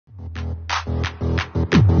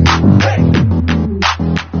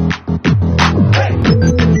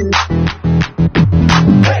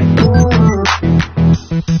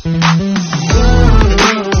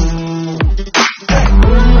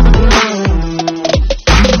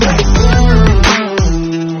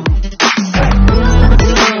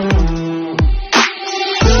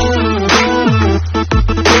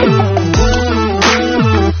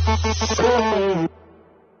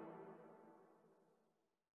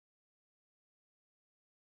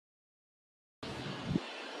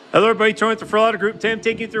Hello everybody, Tony with the Referral Group. Today I'm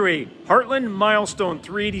taking you through a Heartland Milestone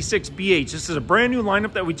 386BH. This is a brand new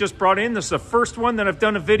lineup that we just brought in. This is the first one that I've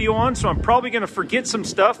done a video on, so I'm probably going to forget some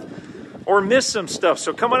stuff or miss some stuff.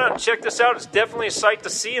 So come on out and check this out. It's definitely a sight to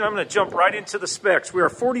see, and I'm going to jump right into the specs. We are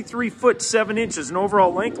 43 foot 7 inches in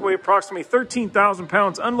overall length, weigh approximately 13,000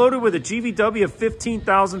 pounds, unloaded with a GVW of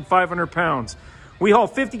 15,500 pounds. We haul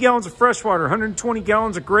 50 gallons of fresh water, 120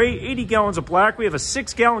 gallons of gray, 80 gallons of black. We have a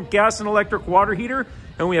 6-gallon gas and electric water heater,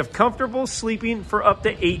 and we have comfortable sleeping for up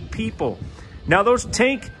to 8 people. Now, those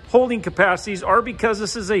tank holding capacities are because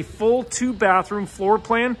this is a full 2-bathroom floor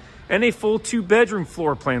plan and a full 2-bedroom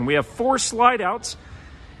floor plan. We have 4 slide outs.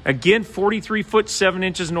 Again, 43 foot 7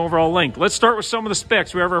 inches in overall length. Let's start with some of the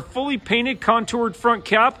specs. We have our fully painted contoured front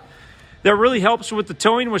cap that really helps with the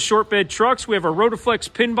towing with short bed trucks. We have our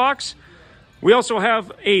Rotoflex pin box. We also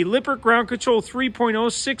have a Lippert Ground Control 3.0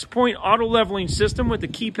 6-point auto leveling system with the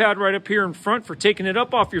keypad right up here in front for taking it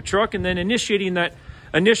up off your truck and then initiating that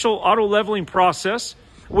initial auto leveling process,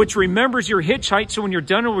 which remembers your hitch height, so when you're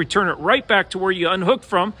done, it'll return it right back to where you unhooked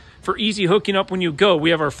from for easy hooking up when you go.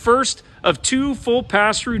 We have our first of 2 full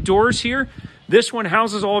pass-through doors here. This one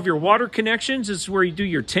houses all of your water connections. This is where you do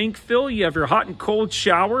your tank fill. You have your hot and cold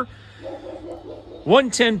shower,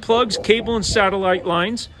 110 plugs, cable and satellite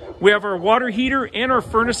lines. We have our water heater and our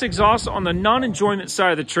furnace exhaust on the non-enjoyment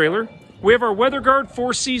side of the trailer. We have our WeatherGuard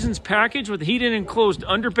 4 Seasons package with heated and enclosed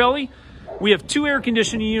underbelly. We have 2 air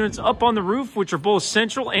conditioning units up on the roof, which are both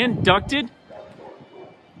central and ducted.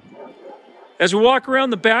 As we walk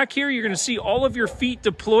around the back here, you're going to see all of your feet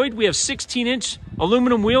deployed. We have 16-inch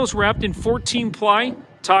aluminum wheels wrapped in 14-ply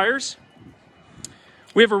tires.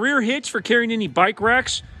 We have a rear hitch for carrying any bike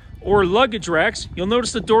racks or luggage racks. You'll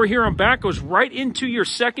notice the door here on back goes right into your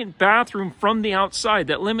second bathroom from the outside.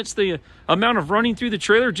 That limits the amount of running through the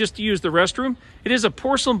trailer just to use the restroom. It is a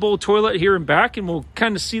porcelain bowl toilet here in back, and we'll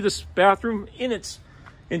kind of see this bathroom in its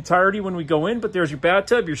entirety when we go in. But there's your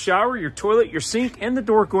bathtub, your shower, your toilet, your sink, and the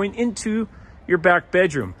door going into your back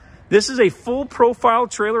bedroom. This is a full profile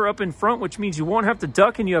trailer up in front, which means you won't have to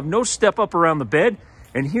duck and you have no step up around the bed.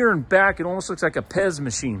 And here in back, it almost looks like a Pez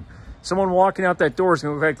machine. Someone walking out that door is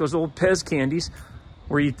going to look like those old Pez candies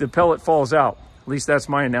where the pellet falls out. At least that's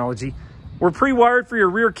my analogy. We're pre-wired for your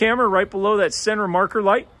rear camera right below that center marker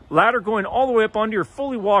light. Ladder going all the way up onto your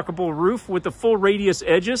fully walkable roof with the full radius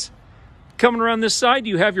edges. Coming around this side,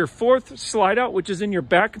 you have your 4th slide out, which is in your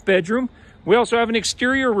back bedroom. We also have an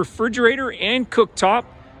exterior refrigerator and cooktop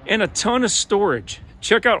and a ton of storage.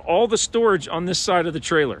 Check out all the storage on this side of the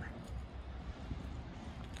trailer.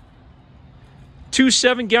 2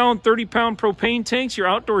 7-gallon, 30-pound propane tanks, your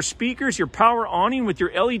outdoor speakers, your power awning with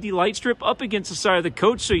your LED light strip up against the side of the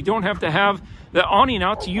coach so you don't have to have the awning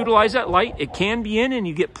out to utilize that light. It can be in and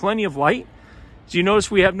you get plenty of light. So you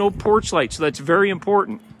notice we have no porch light, so that's very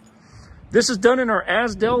important. This is done in our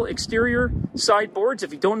Asdel exterior sideboards.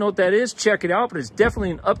 If you don't know what that is, check it out, but it's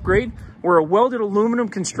definitely an upgrade. We're a welded aluminum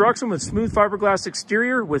construction with smooth fiberglass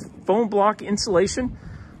exterior with foam block insulation.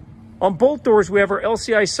 On both doors, we have our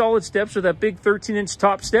LCI solid steps with that big 13-inch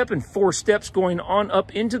top step and 4 steps going on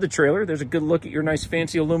up into the trailer. There's a good look at your nice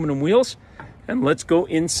fancy aluminum wheels. And let's go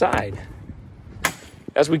inside.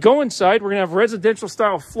 As we go inside, we're going to have residential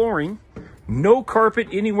style flooring. No carpet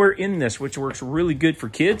anywhere in this, which works really good for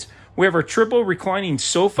kids. We have our triple reclining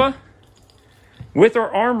sofa with our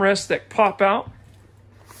armrests that pop out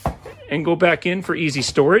and go back in for easy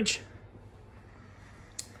storage.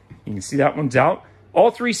 You can see that one's out. All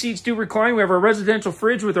 3 seats do recline. We have our residential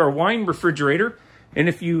fridge with our wine refrigerator. And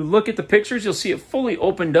if you look at the pictures, you'll see it fully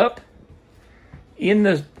opened up. In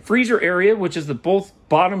the freezer area, which is the both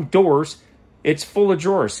bottom doors, it's full of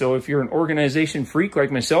drawers. So if you're an organization freak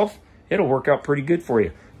like myself, it'll work out pretty good for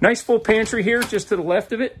you. Nice full pantry here just to the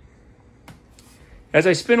left of it. As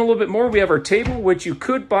I spin a little bit more, we have our table, which you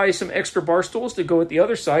could buy some extra bar stools to go at the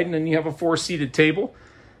other side, and then you have a 4-seated table.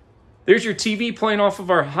 There's your TV playing off of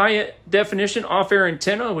our high definition off-air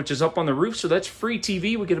antenna, which is up on the roof. So that's free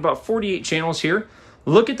TV. We get about 48 channels here.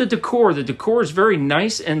 Look at the decor. The decor is very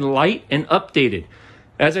nice and light and updated.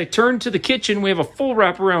 As I turn to the kitchen, we have a full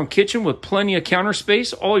wraparound kitchen with plenty of counter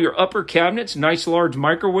space. All your upper cabinets, nice large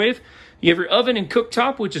microwave. You have your oven and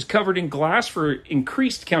cooktop, which is covered in glass for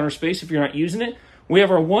increased counter space if you're not using it. We have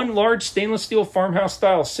our 1 large stainless steel farmhouse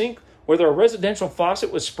style sink with our residential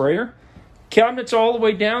faucet with sprayer. Cabinets all the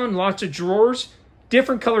way down, lots of drawers,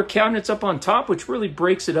 different color cabinets up on top, which really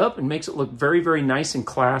breaks it up and makes it look very, very nice and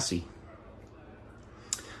classy.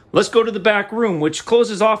 Let's go to the back room, which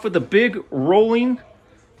closes off with a big rolling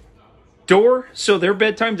door, so their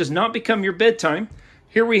bedtime does not become your bedtime.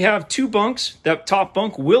 Here we have 2 bunks. That top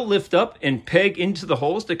bunk will lift up and peg into the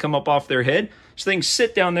holes that come up off their head, so they can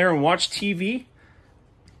sit down there and watch TV.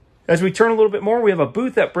 As we turn a little bit more, we have a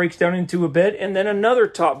booth that breaks down into a bed, and then another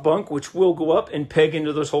top bunk, which will go up and peg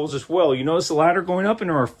into those holes as well. You notice the ladder going up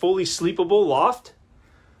into our fully sleepable loft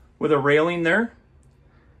with a railing there.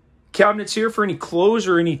 Cabinets here for any clothes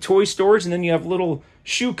or any toy storage, and then you have little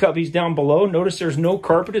shoe cubbies down below. Notice there's no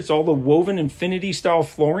carpet. It's all the woven infinity style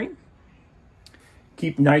flooring.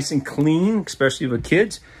 Keep nice and clean, especially with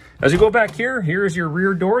kids. As we go back here, here is your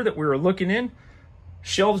rear door that we were looking in.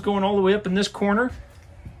 Shelves going all the way up in this corner.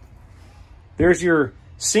 There's your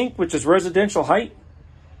sink, which is residential height.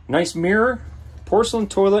 Nice mirror, porcelain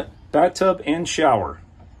toilet, bathtub, and shower.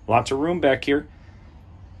 Lots of room back here.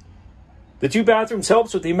 The 2 bathrooms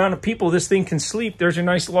helps with the amount of people this thing can sleep. There's a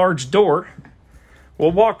nice large door.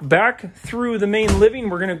 We'll walk back through the main living.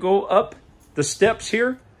 We're going to go up the steps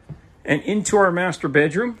here and into our master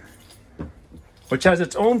bedroom, which has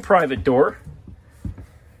its own private door.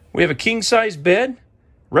 We have a king-size bed,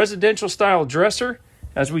 residential style dresser.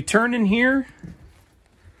 As we turn in here,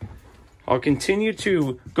 I'll continue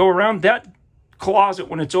to go around. That closet,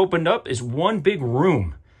 when it's opened up, is one big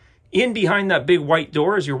room. In behind that big white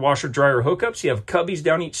door is your washer dryer hookups. You have cubbies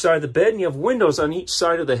down each side of the bed, and you have windows on each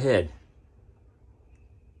side of the head.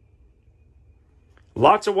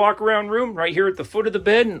 Lots of walk around room right here at the foot of the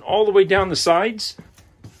bed and all the way down the sides.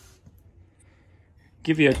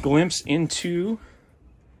 Give you a glimpse into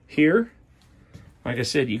here. Like I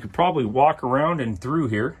said, you could probably walk around and through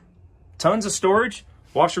here. Tons of storage,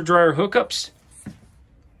 washer dryer hookups.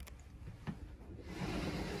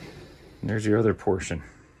 And there's your other portion.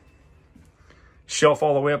 Shelf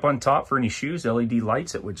all the way up on top for any shoes, LED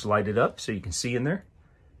lights at which light it up so you can see in there.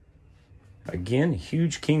 Again,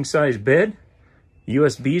 huge king-size bed.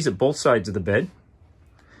 USBs at both sides of the bed.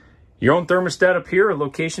 Your own thermostat up here, a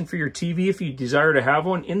location for your TV if you desire to have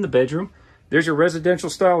one in the bedroom. There's your residential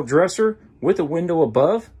style dresser with a window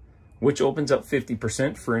above, which opens up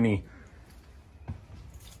 50% for any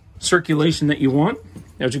circulation that you want.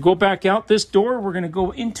 As you go back out this door, we're going to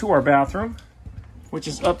go into our bathroom, which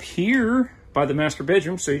is up here by the master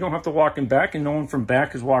bedroom, so you don't have to walk in back, and no one from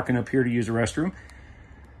back is walking up here to use the restroom.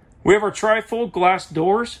 We have our trifold glass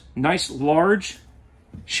doors, nice large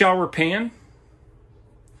shower pan,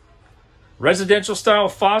 residential style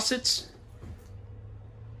faucets,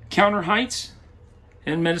 counter heights,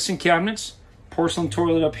 and medicine cabinets. Porcelain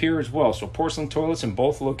toilet up here as well, so porcelain toilets in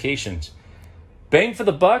both locations. Bang for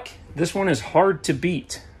the buck, this one is hard to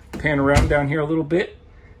beat. Pan around down here a little bit.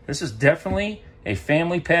 This is definitely a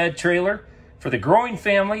family pad trailer for the growing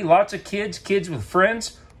family, lots of kids, kids with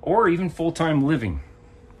friends, or even full-time living.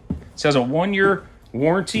 This has a 1-year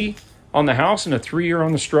warranty on the house and a 3-year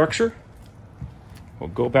on the structure. We'll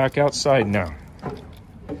go back outside now.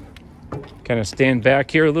 Kind of stand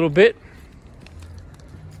back here a little bit.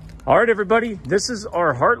 All right, everybody, this is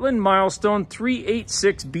our Heartland Milestone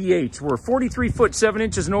 386BH. We're 43 foot 7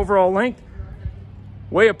 inches in overall length,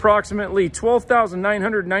 weigh approximately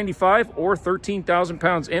 12,995 or 13,000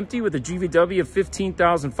 pounds empty with a GVW of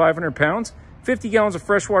 15,500 pounds. 50 gallons of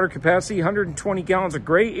freshwater capacity, 120 gallons of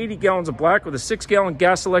gray, 80 gallons of black with a 6-gallon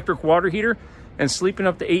gas electric water heater and sleeping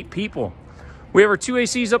up to 8 people. We have our 2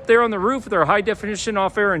 ACs up there on the roof with our high definition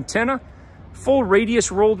off-air antenna, full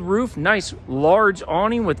radius rolled roof, nice large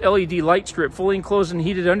awning with LED light strip, fully enclosed and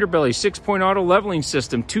heated underbelly, 6-point auto leveling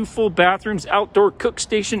system, 2 full bathrooms, outdoor cook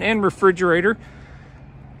station and refrigerator,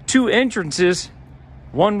 2 entrances,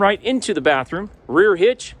 1 right into the bathroom, rear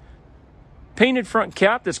hitch, painted front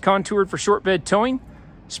cap that's contoured for short bed towing,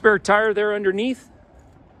 spare tire there underneath.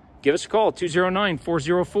 Give us a call,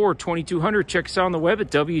 209-404-2200. Check us out on the web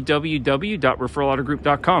at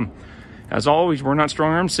www.referralautogroup.com. As always, we're not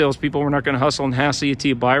strong-arm salespeople. We're not going to hustle and hassle you till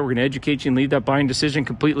you buy. We're going to educate you and leave that buying decision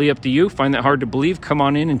completely up to you. Find that hard to believe? Come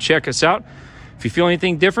on in and check us out. If you feel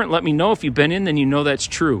anything different, let me know. If you've been in, then you know that's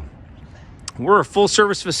true. We're a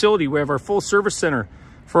full-service facility. We have our full service center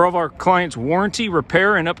for all of our clients' warranty,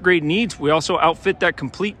 repair, and upgrade needs. We also outfit that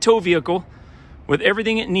complete tow vehicle with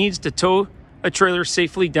everything it needs to tow a trailer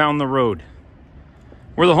safely down the road.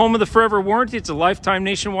 We're the home of the Forever Warranty. It's a lifetime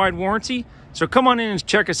nationwide warranty. So come on in and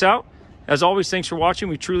check us out. As always, thanks for watching.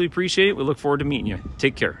 We truly appreciate it. We look forward to meeting you.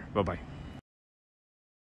 Take care. Bye-bye.